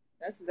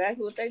 that's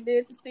exactly what they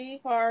did to Steve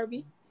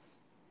Harvey.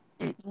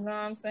 You know what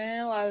I'm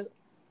saying? Like,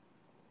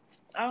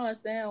 I don't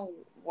understand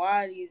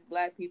why these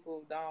Black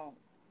people don't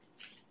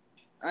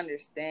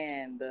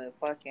understand the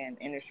fucking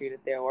industry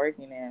that they're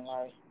working in.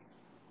 Like,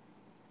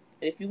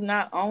 if you're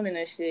not owning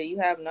this shit, you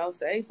have no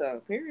say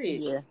so.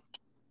 Period. Yeah.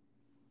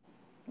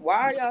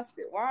 Why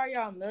are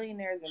y'all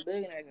millionaires and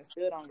billionaires and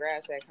still don't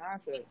grasp that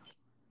concept?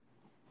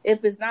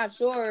 If it's not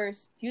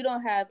yours, you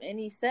don't have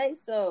any say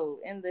so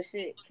in the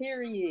shit.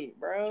 Period,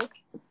 bro.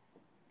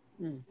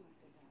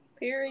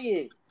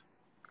 Period.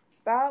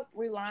 Stop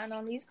relying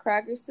on these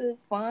crackers to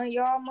fund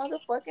y'all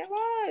motherfucking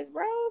lives,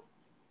 bro.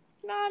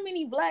 You know how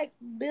many Black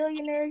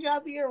billionaires y'all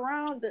be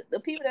around? The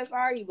people that's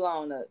already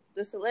blown up.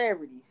 The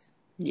celebrities.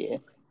 Yeah.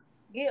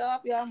 Get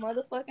off y'all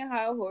motherfucking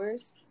high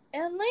horse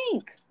and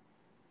link.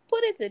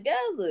 Put it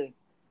together.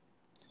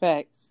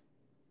 Facts.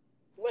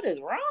 What is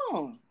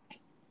wrong?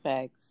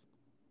 Facts.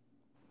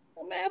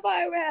 Man, if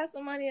I ever had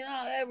some money and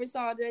I ever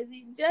saw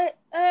Jay-Z,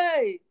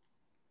 hey,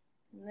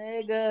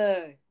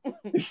 nigga.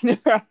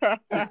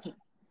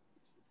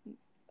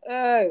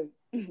 Hey,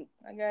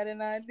 I got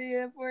an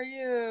idea for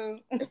you.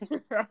 Just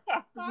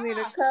need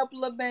a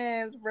couple of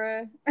bands,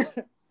 bruh.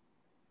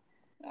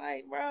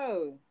 Like,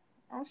 bro,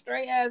 I'm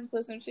straight asking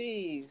for some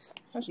cheese.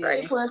 I'm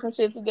straight putting some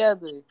shit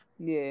together.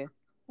 Yeah.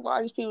 All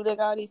these people that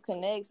got all these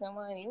connects and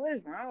money. What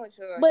is wrong with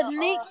you? But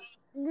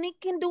Nick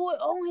can do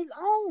it on his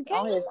own.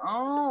 On his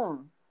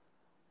own.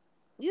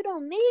 You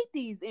don't need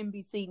these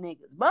NBC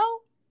niggas, bro.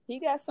 He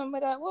got some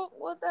of that.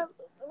 What that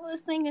little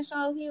singing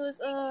show? He was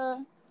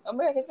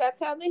America's Got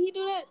Talent. Did he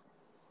do that?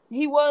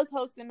 He was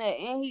hosting that,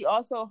 and he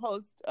also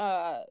hosts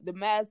The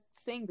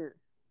Masked Singer.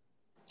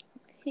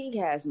 He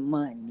has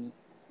money.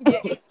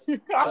 Yeah.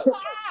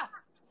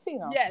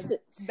 Yes,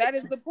 that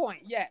is the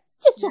point. Yes.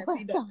 Sit your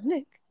ass down,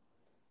 Nick.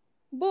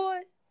 Boy.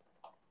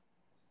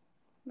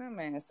 That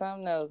man,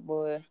 something else,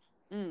 boy.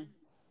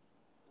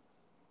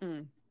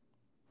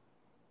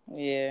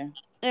 Yeah.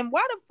 And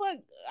why the fuck?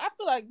 I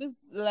feel like this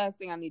is the last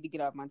thing I need to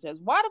get off my chest.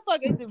 Why the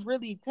fuck is it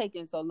really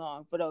taking so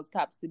long for those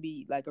cops to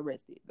be like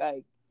arrested?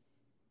 Like,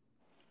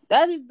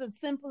 that is the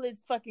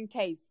simplest fucking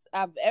case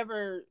I've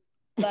ever.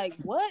 Like,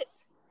 what?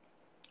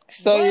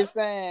 So what? You're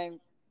saying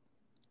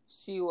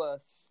she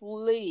was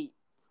asleep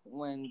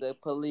when the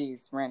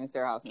police ran into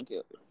her house and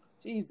killed her?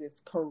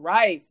 Jesus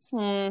Christ.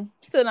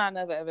 Still not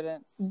enough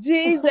evidence.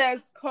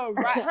 Jesus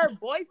Christ. Her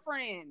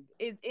boyfriend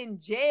is in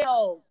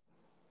jail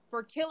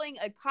for killing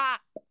a cop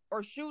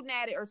or shooting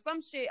at it or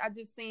some shit I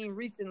just seen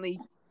recently.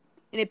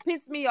 And it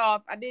pissed me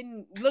off. I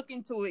didn't look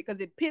into it because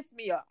it pissed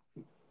me off.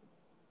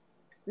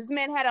 This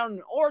man had on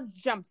an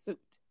orange jumpsuit.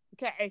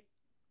 Okay?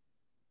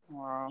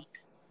 Wow.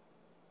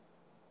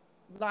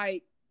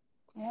 Like,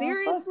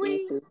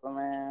 seriously? People,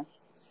 man.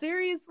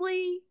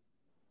 Seriously?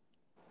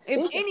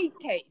 If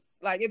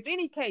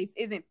any case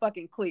isn't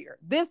fucking clear,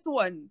 this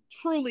one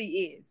truly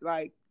is.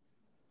 Like,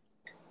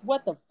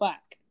 what the fuck?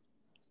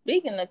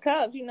 Speaking of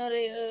cops, you know,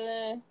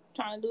 they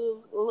trying to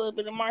do a little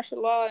bit of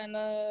martial law in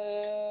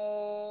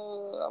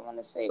I want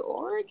to say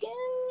Oregon,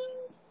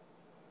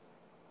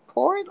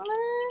 Portland,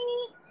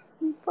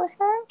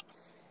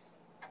 perhaps.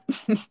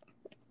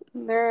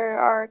 There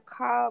are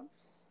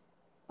cops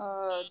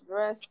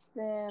dressed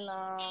in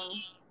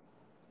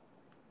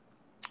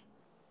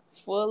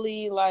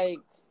fully like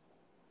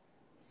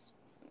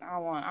I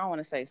want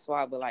to say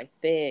SWAT, but like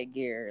Fed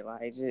gear,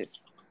 like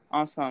just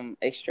on some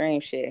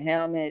extreme shit,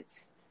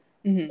 helmets,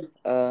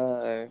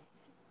 riot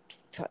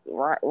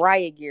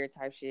gear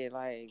type shit,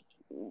 like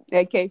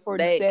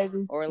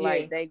AK-47s, or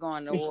like they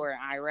going to war in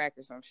Iraq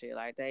or some shit,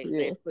 like they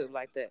equipped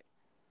like that,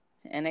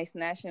 and they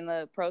snatching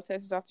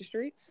protesters off the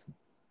streets,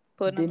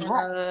 putting them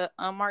in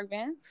unmarked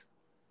vans.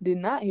 Did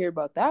not hear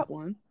about that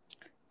one.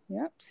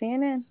 Yep,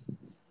 CNN.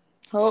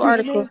 Whole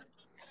article.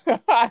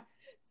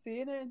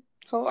 CNN.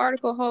 Whole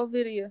article, whole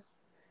video.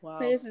 Wow.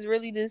 This is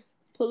really just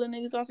pulling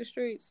niggas off the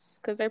streets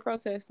because they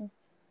protesting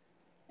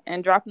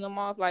and dropping them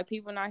off like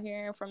people not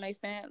hearing from they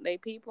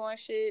people and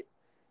shit.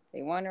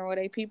 They wondering where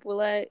they people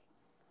at.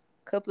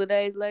 A couple of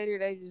days later,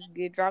 they just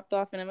get dropped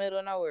off in the middle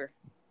of nowhere.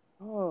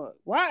 Oh,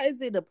 why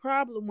is it a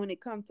problem when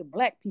it comes to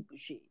black people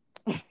shit?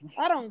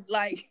 I don't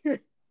like.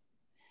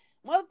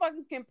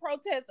 Motherfuckers can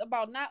protest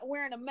about not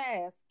wearing a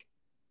mask.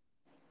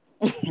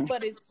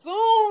 But as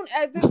soon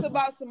as it's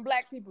about some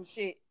black people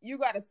shit, you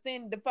gotta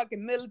send the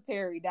fucking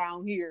military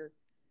down here.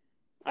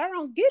 I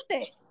don't get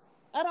that.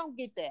 I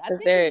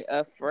think they're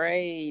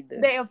afraid.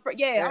 They're afraid.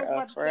 Yeah, I was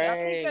about to say. I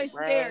think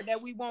they're scared that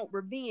we want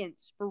revenge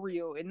for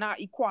real and not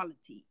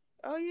equality.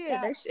 Oh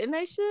yeah,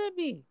 they should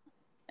be,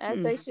 as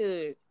they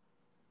should,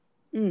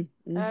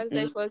 as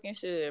they fucking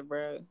should,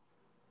 bro.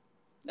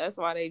 That's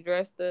why they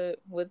dressed up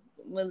with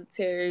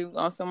military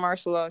on some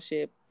martial law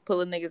shit,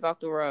 pulling niggas off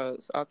the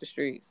roads, off the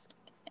streets.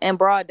 And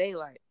broad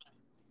daylight.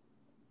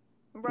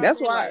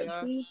 That's why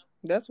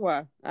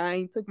I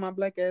ain't took my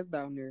black ass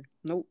down there.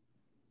 Nope.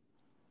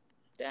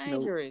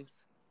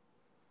 Dangerous.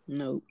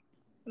 Nope.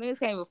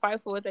 Niggas can't even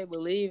fight for what they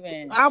believe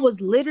in. I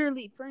was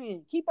literally,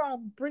 friend, keep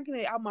on bringing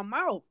it out my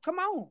mouth. Come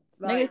on.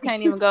 Like, niggas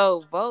can't even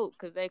go vote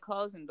because they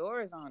closing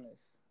doors on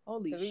us.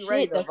 Holy shit. We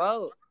ready to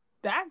vote.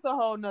 That's a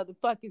whole nother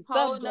fucking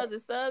subject. Whole nother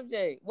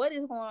subject. What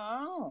is going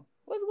on?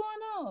 What's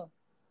going on?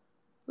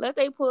 Let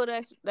they pull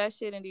that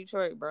shit in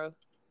Detroit, bro.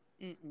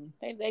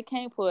 They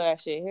can't pull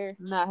that shit here.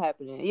 Not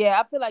happening. Yeah,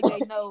 I feel like they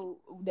know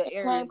the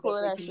area that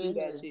they can do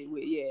that shit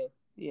with.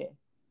 Yeah.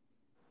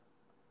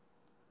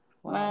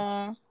 Wow.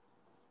 Man,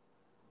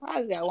 I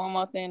just got one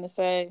more thing to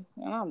say,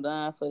 and I'm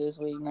done for this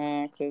week,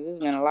 man, because there's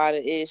been a lot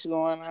of ish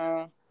going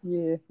on.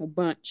 Yeah, a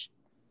bunch.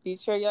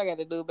 Detroit, y'all got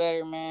to do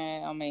better,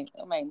 man. I mean,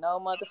 it make no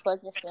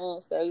motherfucking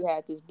sense that we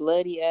had this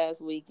bloody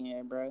ass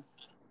weekend, bro.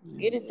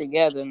 Get it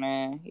together,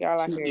 man. Y'all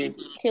out here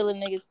killing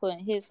niggas, putting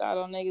hits out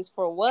on niggas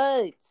for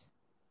what?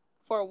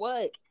 For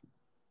what?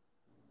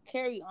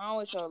 carry on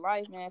with your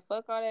life, man.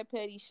 Fuck all that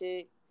petty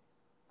shit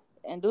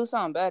and do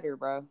something better,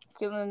 bro.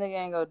 Killing a nigga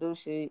ain't gonna do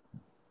shit.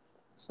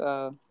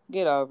 So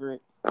get over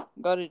it.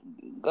 Go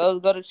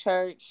to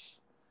church.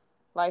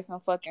 Light some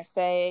fucking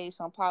sage,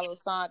 some Palo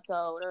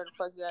Santo, whatever the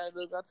fuck you gotta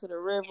do. Go to the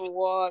river,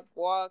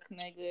 walk,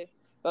 nigga.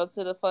 Go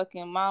to the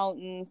fucking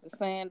mountains, the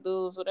sand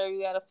dunes, whatever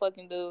you gotta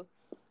fucking do.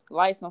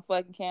 Light some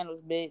fucking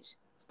candles, bitch.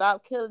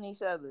 Stop killing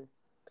each other.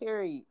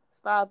 Period.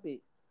 Stop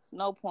it. It's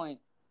no point.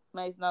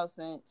 Makes no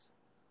sense.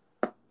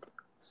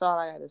 That's all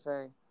I gotta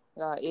say.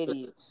 Y'all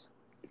idiots.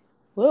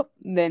 Well,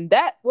 then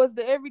that was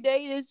the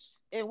everyday-ish,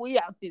 and we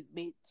out this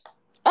bitch.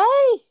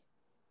 Hey!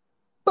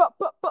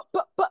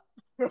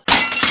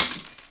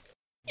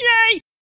 Yay!